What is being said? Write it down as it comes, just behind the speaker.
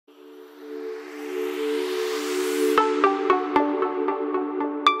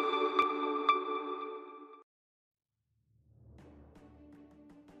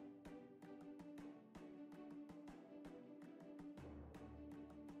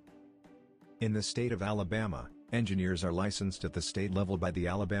In the state of Alabama, engineers are licensed at the state level by the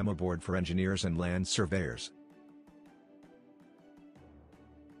Alabama Board for Engineers and Land Surveyors.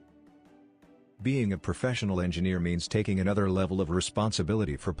 Being a professional engineer means taking another level of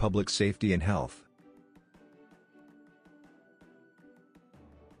responsibility for public safety and health.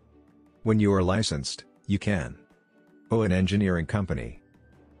 When you are licensed, you can own an engineering company,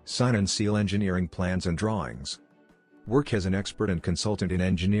 sign and seal engineering plans and drawings, work as an expert and consultant in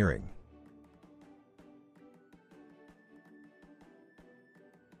engineering,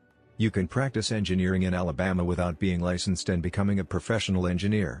 you can practice engineering in Alabama without being licensed and becoming a professional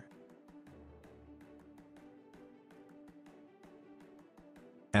engineer.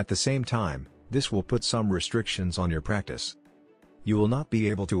 At the same time, this will put some restrictions on your practice. You will not be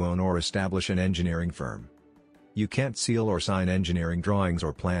able to own or establish an engineering firm. You can't seal or sign engineering drawings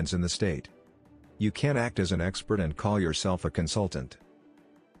or plans in the state. You can't act as an expert and call yourself a consultant.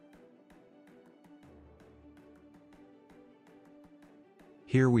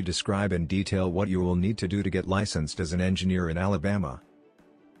 Here we describe in detail what you will need to do to get licensed as an engineer in Alabama.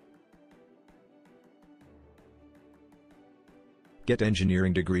 Get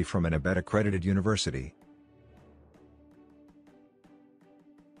engineering degree from an ABET-accredited university.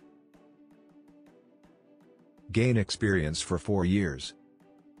 Gain experience for 4 years.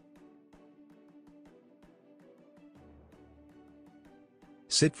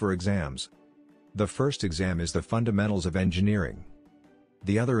 Sit for exams. The first exam is the Fundamentals of Engineering.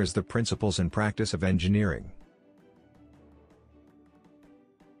 The other is the Principles and Practice of Engineering.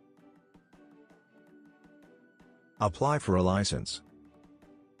 Apply for a license.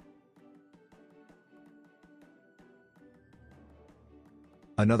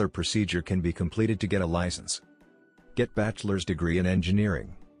 Another procedure can be completed to get a license. Get bachelor's degree in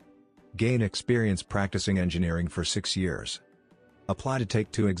engineering. Gain experience practicing engineering for 6 years. Apply to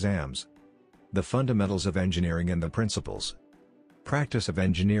take 2 exams. The Fundamentals of Engineering and the Principles. Practice of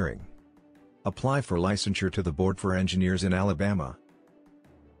Engineering. Apply for licensure to the Board for Engineers in Alabama.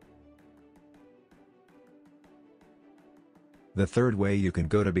 The third way you can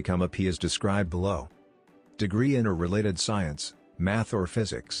go to become a P is described below. Degree in or related science, math or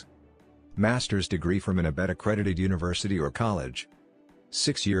physics. Master's degree from an ABET-accredited university or college.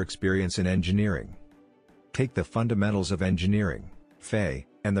 6-year experience in engineering. Take the Fundamentals of Engineering, FE,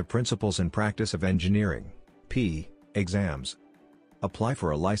 and the Principles and Practice of Engineering, P, exams. Apply for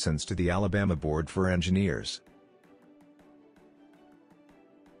a license to the Alabama Board for Engineers.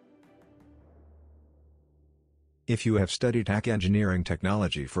 If you have studied engineering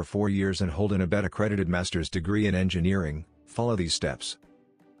technology for 4 years and hold an ABET-accredited master's degree in engineering, follow these steps.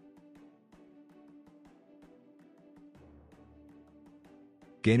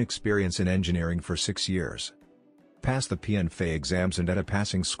 Gain experience in engineering for 6 years. Pass the P and FE exams and at a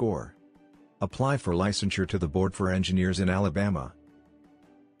passing score. Apply for licensure to the Board for Engineers in Alabama.